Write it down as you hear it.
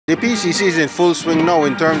The PCC is in full swing now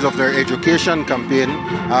in terms of their education campaign.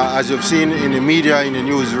 As you've seen in the media, in the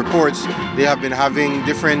news reports, they have been having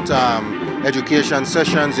different education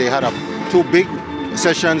sessions. They had two big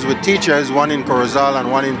sessions with teachers, one in Corozal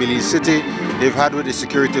and one in Belize City. They've had with the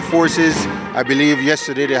security forces. I believe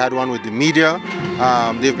yesterday they had one with the media.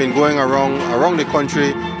 They've been going around the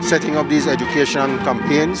country setting up these education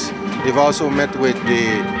campaigns. They've also met with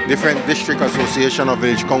the different district association of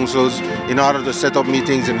village councils in order to set up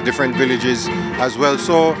meetings in the different villages as well.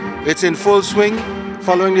 So it's in full swing.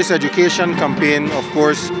 Following this education campaign, of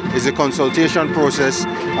course, is the consultation process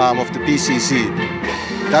of the PCC.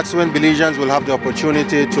 That's when Belizeans will have the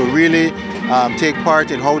opportunity to really take part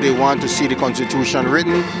in how they want to see the Constitution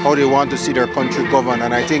written, how they want to see their country governed.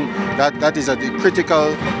 And I think that is a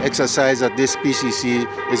critical exercise that this PCC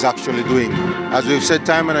is actually doing. As we've said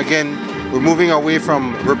time and again, we're moving away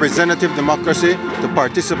from representative democracy to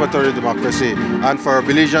participatory democracy. And for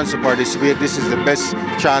Belizeans to participate, this is the best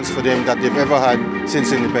chance for them that they've ever had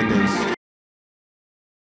since independence.